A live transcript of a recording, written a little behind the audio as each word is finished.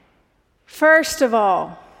First of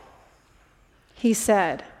all, he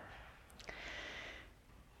said,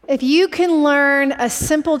 if you can learn a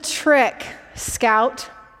simple trick, Scout,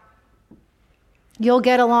 you'll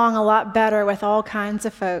get along a lot better with all kinds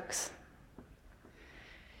of folks.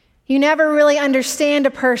 You never really understand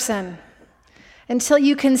a person until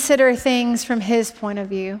you consider things from his point of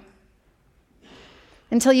view,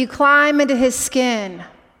 until you climb into his skin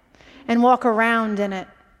and walk around in it.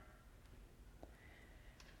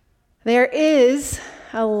 There is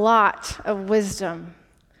a lot of wisdom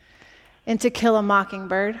in To Kill a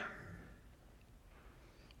Mockingbird.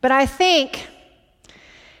 But I think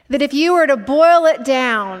that if you were to boil it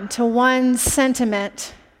down to one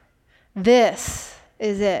sentiment, this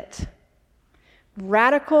is it: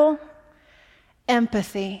 radical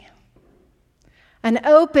empathy, an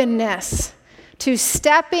openness to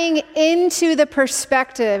stepping into the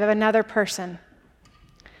perspective of another person.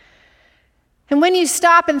 And when you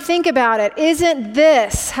stop and think about it, isn't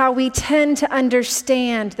this how we tend to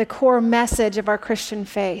understand the core message of our Christian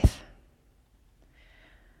faith?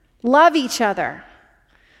 Love each other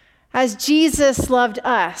as Jesus loved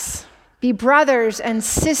us. Be brothers and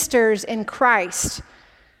sisters in Christ.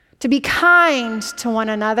 To be kind to one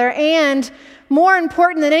another, and more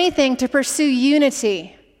important than anything, to pursue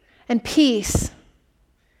unity and peace.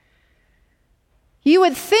 You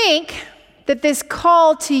would think that this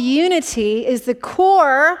call to unity is the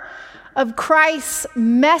core of Christ's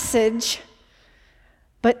message,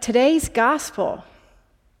 but today's gospel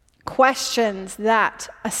questions that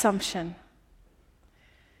assumption.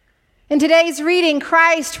 In today's reading,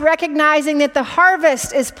 Christ, recognizing that the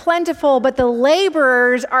harvest is plentiful, but the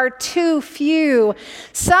laborers are too few,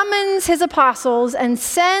 summons his apostles and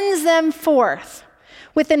sends them forth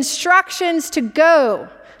with instructions to go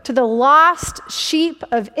to the lost sheep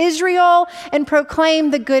of Israel and proclaim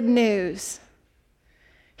the good news.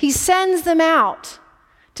 He sends them out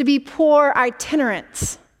to be poor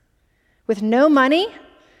itinerants with no money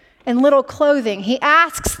and little clothing. He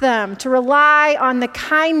asks them to rely on the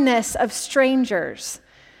kindness of strangers.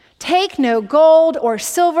 Take no gold or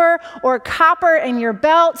silver or copper in your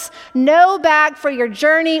belts, no bag for your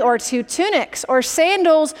journey, or 2 tunics or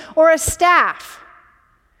sandals or a staff.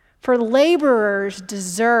 For laborers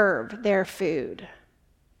deserve their food.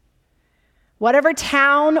 Whatever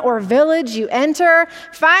town or village you enter,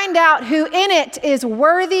 find out who in it is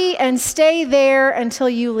worthy and stay there until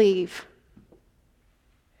you leave.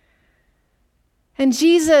 And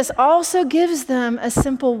Jesus also gives them a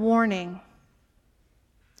simple warning.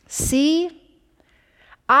 See,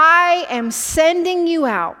 I am sending you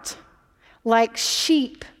out like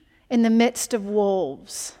sheep in the midst of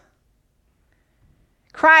wolves.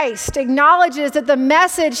 Christ acknowledges that the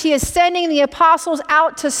message he is sending the apostles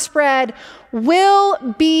out to spread will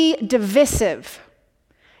be divisive,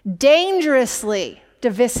 dangerously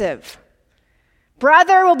divisive.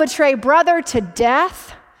 Brother will betray brother to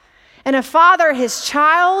death, and a father his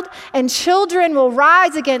child, and children will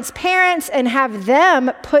rise against parents and have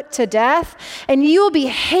them put to death, and you will be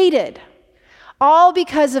hated, all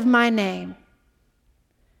because of my name.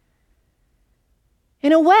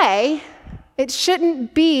 In a way, it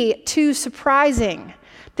shouldn't be too surprising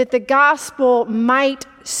that the gospel might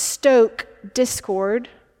stoke discord.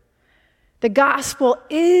 The gospel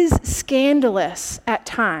is scandalous at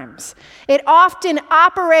times. It often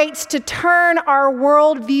operates to turn our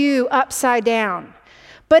worldview upside down,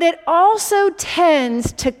 but it also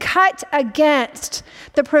tends to cut against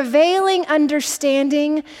the prevailing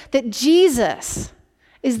understanding that Jesus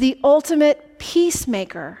is the ultimate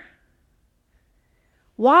peacemaker.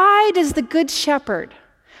 Why does the Good Shepherd,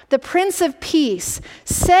 the Prince of Peace,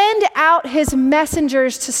 send out his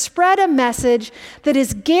messengers to spread a message that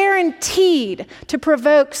is guaranteed to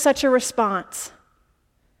provoke such a response?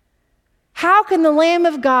 How can the Lamb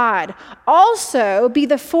of God also be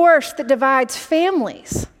the force that divides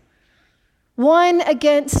families, one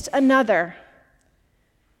against another?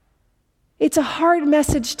 It's a hard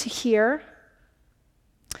message to hear,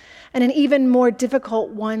 and an even more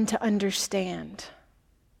difficult one to understand.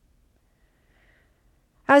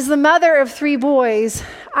 As the mother of 3 boys,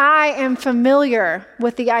 I am familiar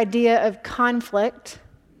with the idea of conflict,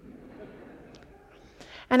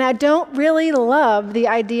 and I don't really love the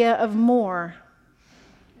idea of more.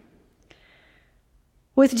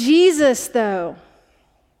 With Jesus, though,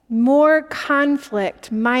 more conflict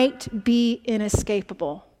might be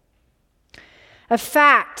inescapable. A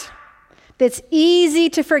fact that's easy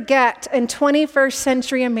to forget in 21st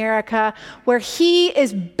century America, where he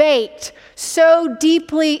is baked so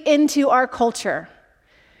deeply into our culture.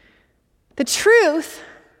 The truth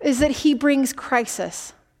is that he brings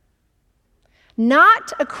crisis.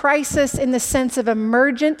 Not a crisis in the sense of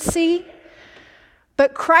emergency,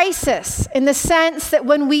 but crisis in the sense that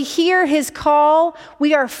when we hear his call,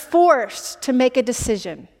 we are forced to make a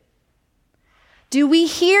decision. Do we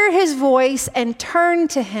hear his voice and turn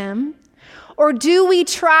to him, or do we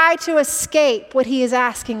try to escape what he is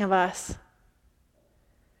asking of us?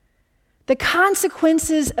 The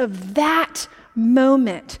consequences of that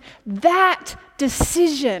moment, that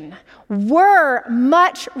decision, were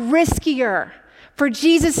much riskier for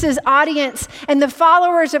Jesus' audience and the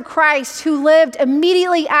followers of Christ who lived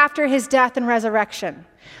immediately after his death and resurrection.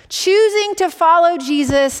 Choosing to follow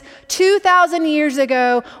Jesus 2,000 years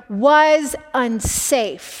ago was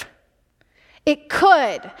unsafe. It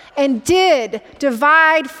could and did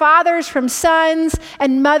divide fathers from sons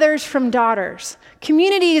and mothers from daughters.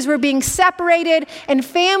 Communities were being separated and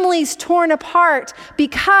families torn apart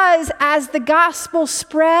because as the gospel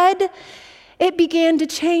spread, it began to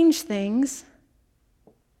change things.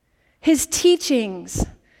 His teachings,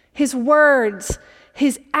 his words,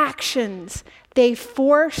 his actions, they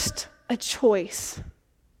forced a choice.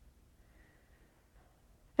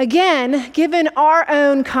 Again, given our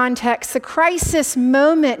own context, the crisis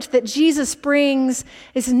moment that Jesus brings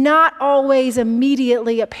is not always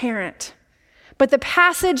immediately apparent. But the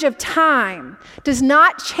passage of time does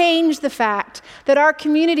not change the fact that our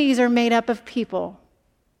communities are made up of people.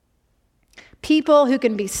 People who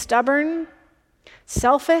can be stubborn,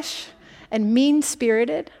 selfish, and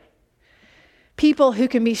mean-spirited. People who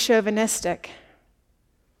can be chauvinistic.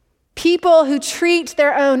 People who treat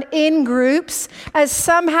their own in-groups as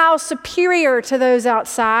somehow superior to those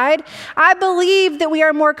outside. I believe that we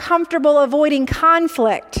are more comfortable avoiding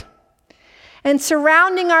conflict and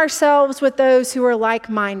surrounding ourselves with those who are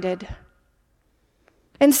like-minded.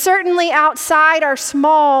 And certainly outside our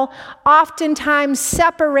small, oftentimes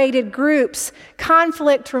separated groups,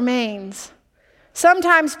 conflict remains.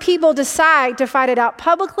 Sometimes people decide to fight it out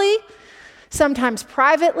publicly, sometimes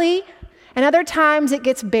privately, and other times it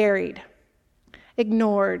gets buried,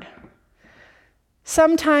 ignored.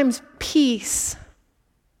 Sometimes peace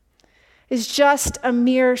is just a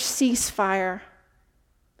mere ceasefire.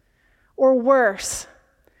 Or worse,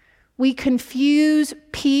 we confuse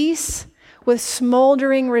peace with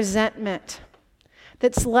smoldering resentment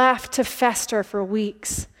that's left to fester for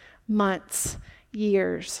weeks, months,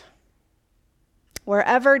 years.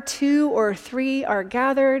 Wherever 2 or 3 are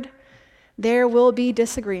gathered, there will be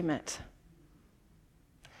disagreement,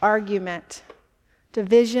 argument,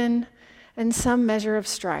 division, and some measure of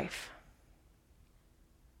strife.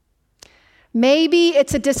 Maybe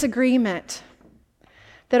it's a disagreement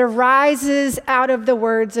that arises out of the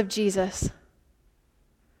words of Jesus.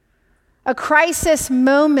 A crisis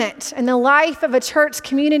moment in the life of a church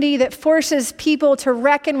community that forces people to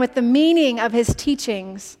reckon with the meaning of his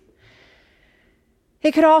teachings.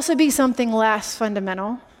 It could also be something less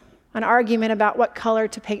fundamental, an argument about what color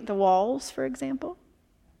to paint the walls, for example.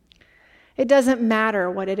 It doesn't matter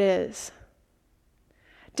what it is.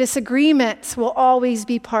 Disagreements will always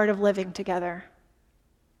be part of living together.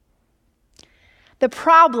 The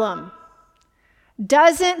problem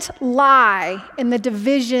doesn't lie in the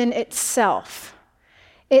division itself.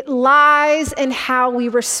 It lies in how we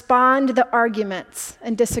respond to the arguments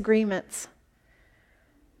and disagreements.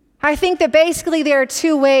 I think that basically there are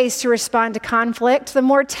 2 ways to respond to conflict. The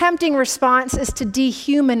more tempting response is to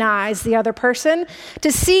dehumanize the other person,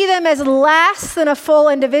 to see them as less than a full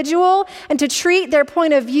individual, and to treat their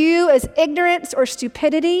point of view as ignorance or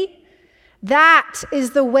stupidity. That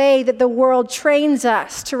is the way that the world trains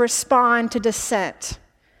us to respond to dissent,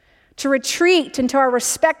 to retreat into our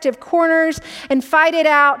respective corners and fight it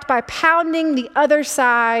out by pounding the other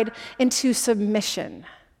side into submission.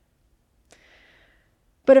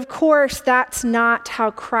 But of course, that's not how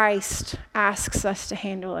Christ asks us to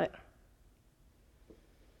handle it.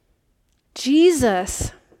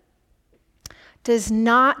 Jesus does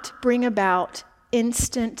not bring about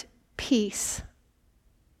instant peace.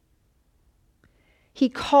 He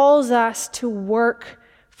calls us to work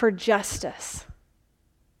for justice.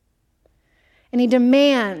 And he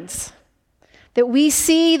demands that we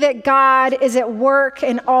see that God is at work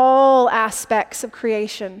in all aspects of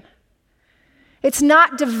creation. It's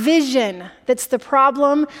not division that's the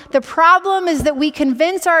problem. The problem is that we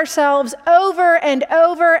convince ourselves over and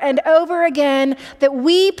over and over again that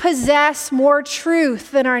we possess more truth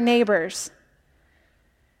than our neighbors.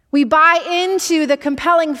 We buy into the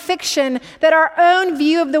compelling fiction that our own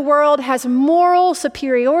view of the world has moral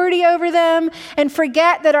superiority over them and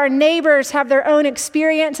forget that our neighbors have their own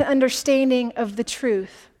experience and understanding of the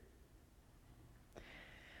truth.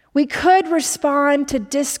 We could respond to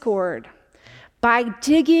discord by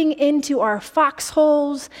digging into our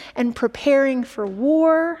foxholes and preparing for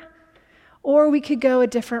war, or we could go a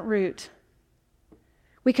different route.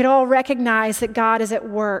 We could all recognize that God is at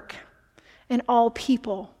work in all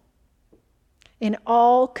people, in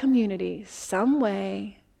all communities, some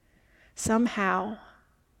way, somehow.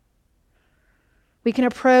 We can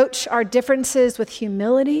approach our differences with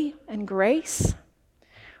humility and grace,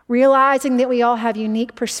 realizing that we all have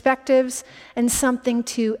unique perspectives and something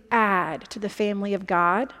to add to the family of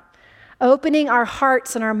God, opening our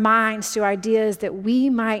hearts and our minds to ideas that we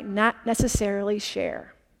might not necessarily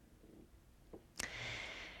share.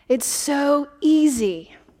 It's so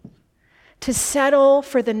easy to settle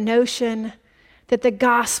for the notion that the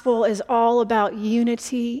gospel is all about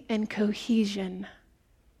unity and cohesion.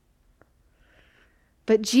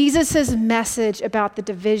 But Jesus' message about the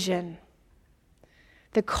division,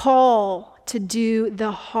 the call to do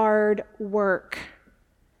the hard work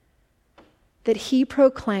that he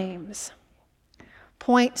proclaims,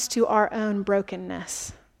 points to our own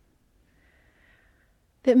brokenness.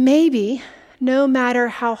 That maybe, no matter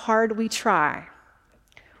how hard we try,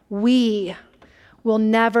 we will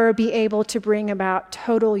never be able to bring about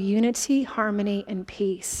total unity, harmony, and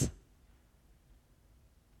peace.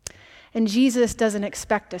 And Jesus doesn't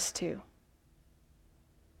expect us to.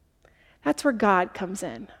 That's where God comes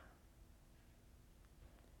in.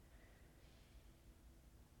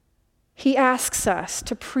 He asks us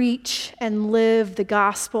to preach and live the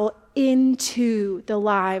gospel into the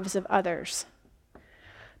lives of others,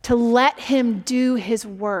 to let him do his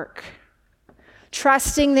work,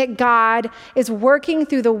 trusting that God is working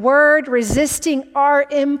through the word, resisting our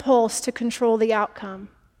impulse to control the outcome.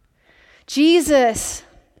 Jesus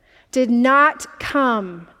did not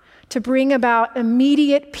come to bring about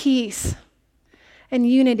immediate peace and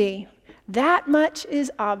unity. That much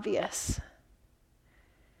is obvious.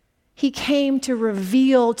 He came to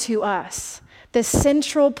reveal to us the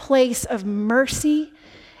central place of mercy,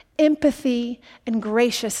 empathy, and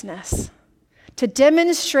graciousness, to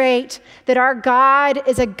demonstrate that our God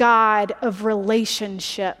is a God of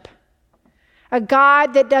relationship, a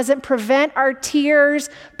God that doesn't prevent our tears,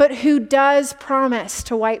 but who does promise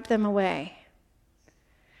to wipe them away.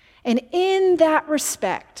 And in that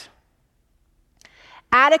respect,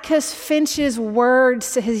 Atticus Finch's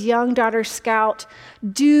words to his young daughter Scout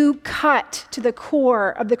do cut to the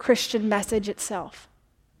core of the Christian message itself.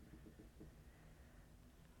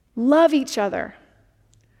 Love each other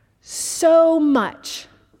so much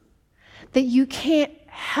that you can't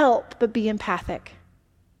help but be empathic.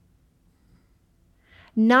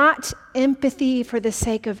 Not empathy for the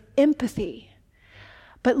sake of empathy,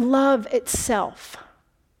 but love itself.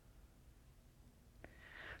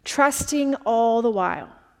 Trusting all the while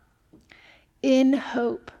in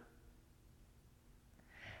hope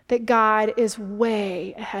that God is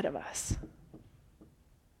way ahead of us.